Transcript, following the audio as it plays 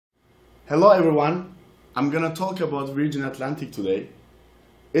Hello everyone, I'm gonna talk about Virgin Atlantic today.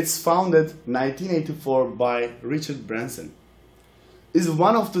 It's founded 1984 by Richard Branson. It's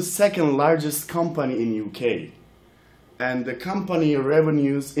one of the second largest company in UK, and the company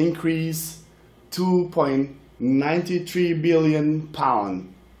revenues increased 2.93 billion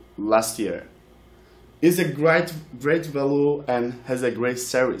pound last year. It's a great value and has a great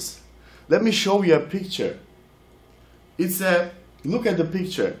service. Let me show you a picture. Look at the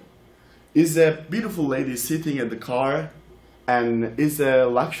picture. It's a beautiful lady sitting at the car, and it's a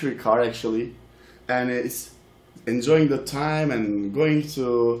luxury car actually, and it's enjoying the time and going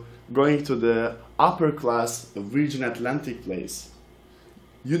to the upper class Virgin Atlantic place.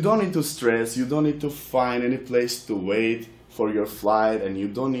 You don't need to stress, you don't need to find any place to wait for your flight, and you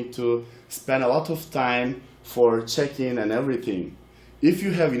don't need to spend a lot of time for check-in and everything. If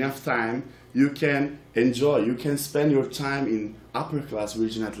you have enough time, you can enjoy, you can spend your time in upper class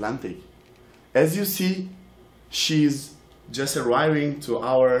Virgin Atlantic. As you see, she's just arriving to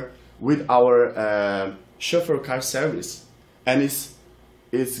with our chauffeur car service, and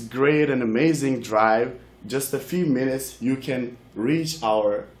it's great and amazing drive. Just a few minutes you can reach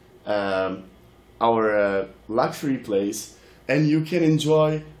our luxury place, and you can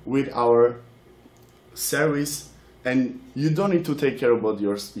enjoy with our service, and you don't need to take care about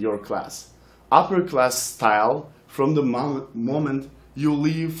your class. Upper class style, from the moment you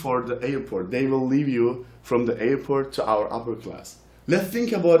leave for the airport, they will leave you from the airport to our upper class. Let's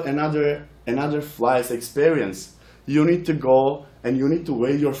think about another flight experience. You need to go and you need to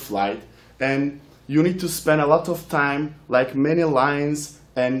wait your flight, and you need to spend a lot of time, like many lines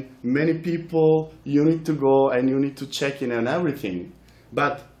and many people. You need to go and you need to check in and everything.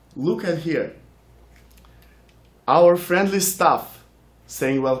 But look at here, our friendly staff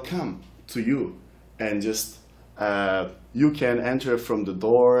saying welcome to you, and just you can enter from the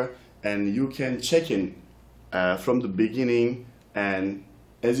door and you can check in from the beginning. And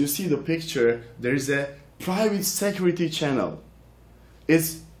as you see the picture, there is a private security channel.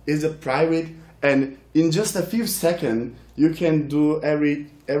 It's a private, and in just a few seconds you can do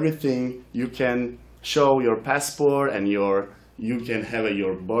everything. You can show your passport and you can have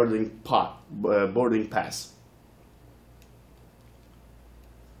your boarding pass.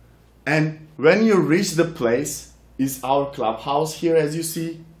 And when you reach the place, is our clubhouse here. As you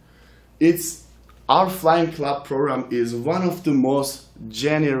see, our flying club program is one of the most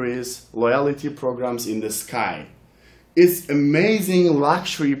generous loyalty programs in the sky. It's amazing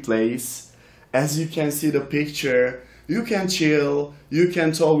luxury place. As you can see the picture, you can chill, you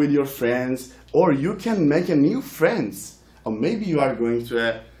can talk with your friends, or you can make a new friends. Or maybe you are going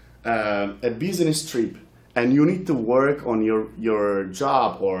to a business trip and you need to work on your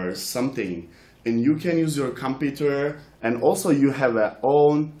job or something, and you can use your computer, and also you have a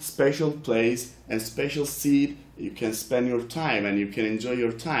own special place and special seat. You can spend your time and you can enjoy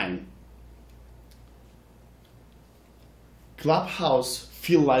your time. Clubhouse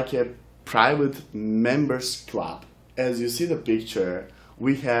feel like a private members club. As you see the picture,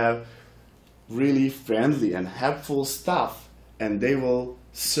 we have really friendly and helpful staff, and they will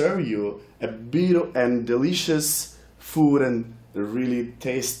serve you a beautiful and delicious food and really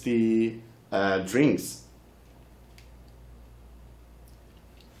tasty drinks.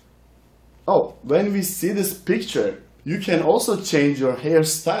 Oh, when we see this picture, you can also change your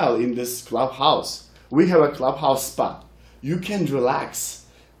hairstyle in this clubhouse. We have a clubhouse spot. You can relax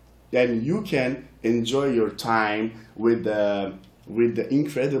and you can enjoy your time with the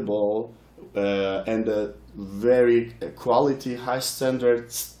incredible and the very quality, high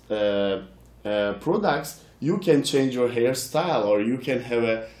standards products. You can change your hairstyle, or you can have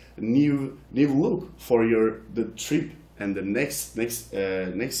a new look for the trip and the next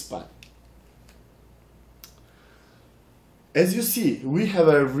spot. As you see, we have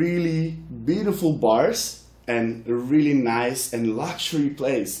a really beautiful bars and a really nice and luxury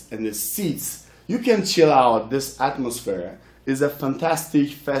place, and the seats. You can chill out. This atmosphere is a fantastic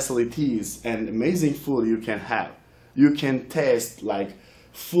facilities and amazing food you can have. You can taste like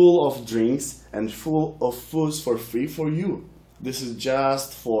full of drinks and full of foods for free for you. This is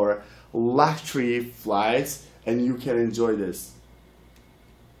just for luxury flights, and you can enjoy this.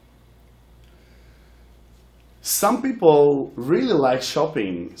 Some people really like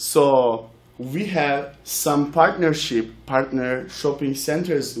shopping, so we have some partner shopping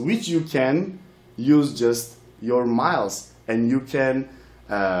centers which you can use just your miles, and you can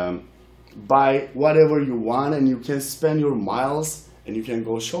buy whatever you want, and you can spend your miles and you can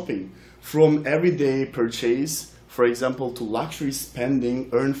go shopping. From everyday purchase, for example, to luxury spending,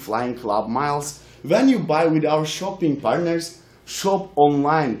 earn flying club miles. When you buy with our shopping partners, shop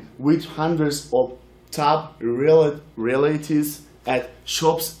online with hundreds of top relatives at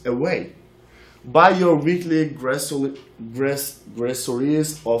shops away. Buy your weekly groceries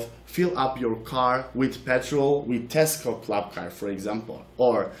or fill up your car with petrol with Tesco Club Card, for example.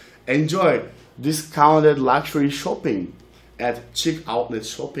 Or enjoy discounted luxury shopping at chic outlet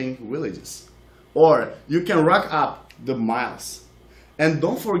shopping villages. Or you can rack up the miles. And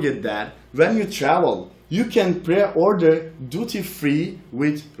don't forget that when you travel, you can pre-order duty-free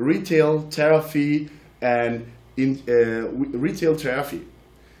with retail tariff and retail tariff.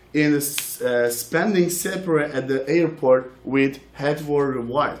 In spending separate at the airport with headward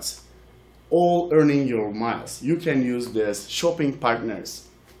rewards, all earning your miles. You can use this shopping partners.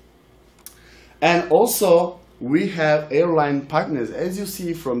 And also we have airline partners, as you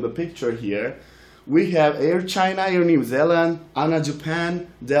see from the picture here. We have Air China, Air New Zealand, ANA Japan,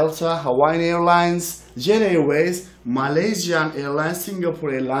 Delta, Hawaiian Airlines, Jet Airways, Malaysian Airlines,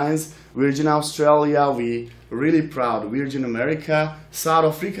 Singapore Airlines, Virgin Australia, we really proud, Virgin America, South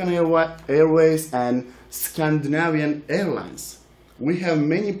African Airways, and Scandinavian Airlines. We have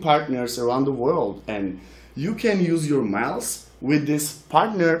many partners around the world, and you can use your miles with these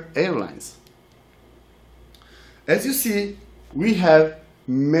partner airlines. As you see, we have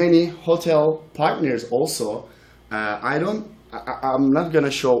many hotel partners also. I'm not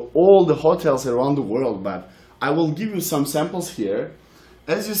gonna show all the hotels around the world, but I will give you some samples here.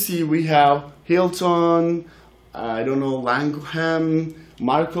 As you see, we have Hilton, Langham,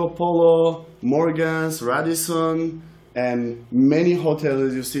 Marco Polo, Morgans, Radisson, and many hotels.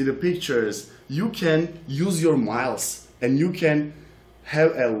 As you see the pictures, you can use your miles and you can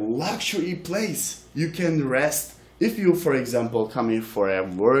have a luxury place. You can rest. If you, for example, come in for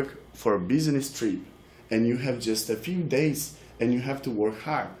a business trip and you have just a few days and you have to work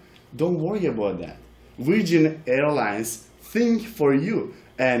hard, don't worry about that. Virgin Airlines think for you,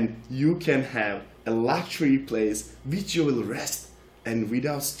 and you can have a luxury place which you will rest and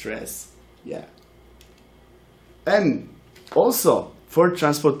without stress. Yeah. And also for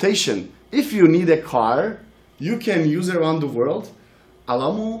transportation, if you need a car, you can use around the world.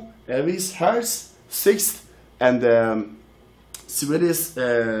 Alamo, Avis, Hertz, Sixt, and Swedish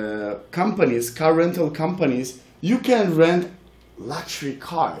companies, car rental companies, you can rent luxury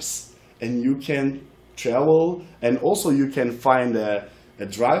cars and you can travel, and also you can find a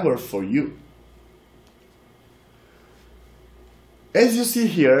driver for you. As you see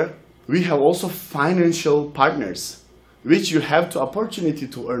here, we have also financial partners, which you have the opportunity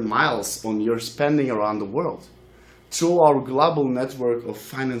to earn miles on your spending around the world through our global network of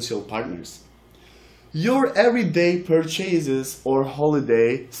financial partners. Your everyday purchases or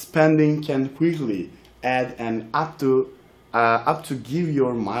holiday spending can quickly add an up to give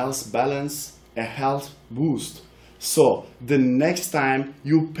your miles balance a health boost. So the next time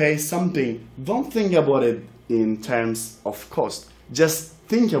you pay something, don't think about it in terms of cost. Just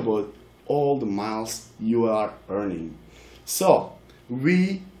think about all the miles you are earning. So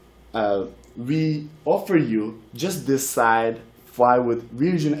we offer you just decide fly with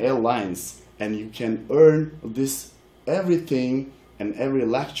Virgin Airlines, and you can earn this everything and every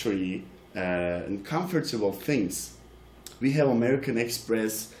luxury and comfortable things. We have American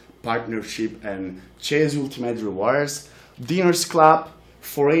Express partnership and Chase Ultimate Rewards, Dinners Club,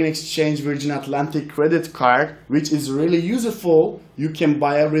 foreign exchange Virgin Atlantic credit card, which is really useful. You can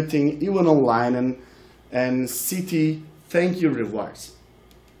buy everything even online, and Citi thank you rewards.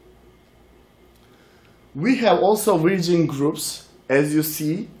 We have also Virgin groups, as you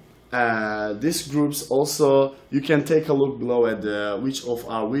see. These groups also, you can take a look below at which of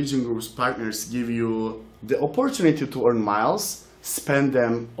our Virgin Groups partners give you the opportunity to earn miles, spend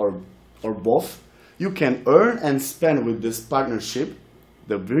them, or both. You can earn and spend with this partnership.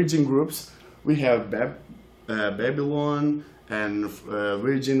 The Virgin Groups, we have Babylon and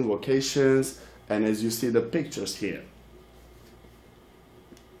Virgin Vacations, and as you see the pictures here.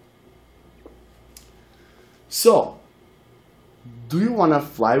 So, do you want to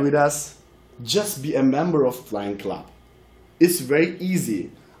fly with us? Just be a member of Flying Club. It's very easy.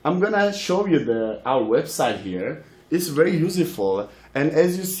 I'm gonna show you our website here. It's very useful, and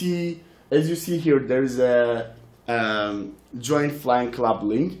as you see here, there is a join Flying Club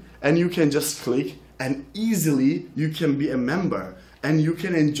link, and you can just click, and easily you can be a member, and you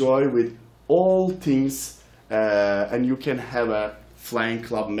can enjoy with all things, and you can have a Flying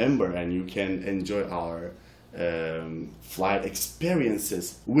Club member, and you can enjoy our flight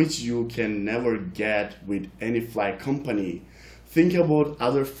experiences, which you can never get with any flight company. Think about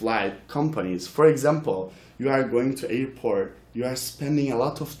other flight companies. For example, you are going to airport, you are spending a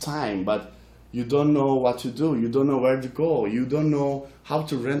lot of time, but you don't know what to do, you don't know where to go, you don't know how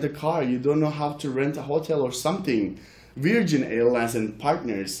to rent a car, you don't know how to rent a hotel or something, Virgin Airlines and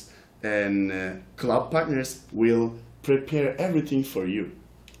partners and club partners will prepare everything for you.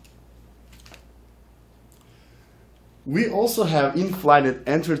 We also have in-flight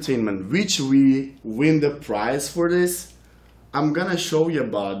entertainment, which we win the prize for this. I'm gonna show you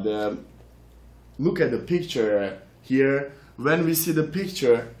about look at the picture here. When we see the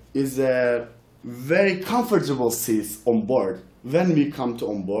picture, is a very comfortable seats on board. When we come to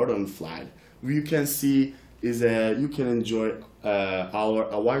on board on flight, you can see you can enjoy our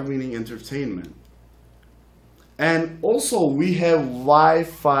award-winning entertainment. And also we have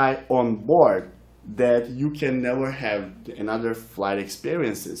Wi-Fi on board that you can never have in other flight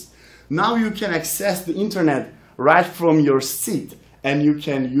experiences. Now you can access the internet right from your seat, and you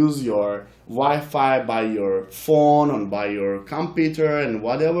can use your Wi-Fi by your phone or by your computer and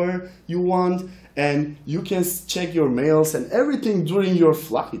whatever you want, and you can check your mails and everything during your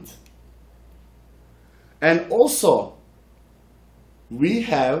flight. And also we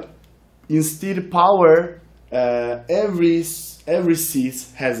have instead power. Every seat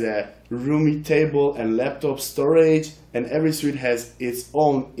has a roomy table and laptop storage, and every suite has its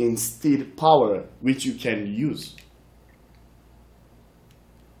own instead power which you can use.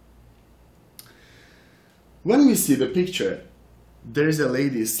 When we see the picture, there is a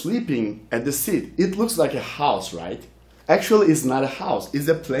lady sleeping at the seat. It looks like a house, right? Actually, it's not a house, it's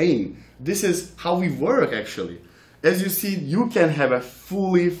a plane. This is how we work actually. As you see, you can have a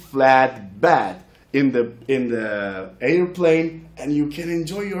fully flat bed in the airplane, and you can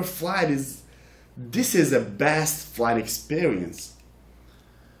enjoy your flight. This is a best flight experience.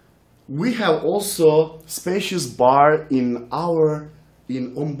 We have also spacious bar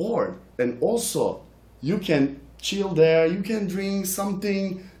on board, and also you can chill there, you can drink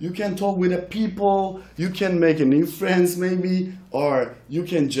something, you can talk with the people, you can make a new friends maybe, or you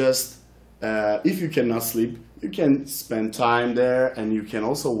can just if you cannot sleep, you can spend time there, and you can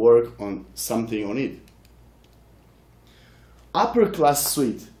also work on something on it. Upper class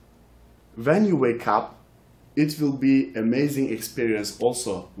suite. When you wake up, it will be amazing experience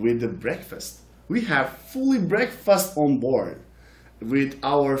also with the breakfast. We have fully breakfast on board with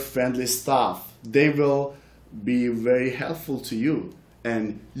our friendly staff. They will be very helpful to you,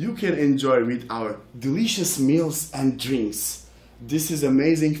 and you can enjoy with our delicious meals and drinks. This is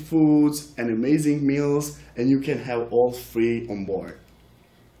amazing foods and amazing meals, and you can have all free on board.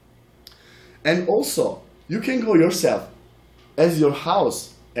 And also, you can go yourself as your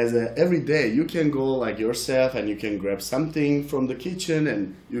house, every day. You can go like yourself, and you can grab something from the kitchen,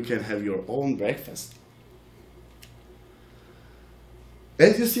 and you can have your own breakfast.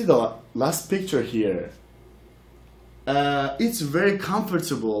 As you see the last picture here, it's very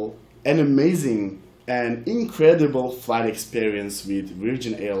comfortable and amazing and incredible flight experience with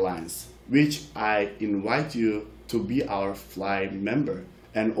Virgin Airlines, which I invite you to be our flight member,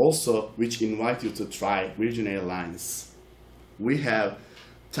 and also which invite you to try Virgin Airlines. We have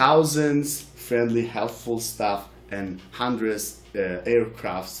thousands friendly, helpful staff and hundreds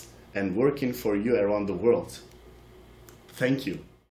aircrafts and working for you around the world. Thank you.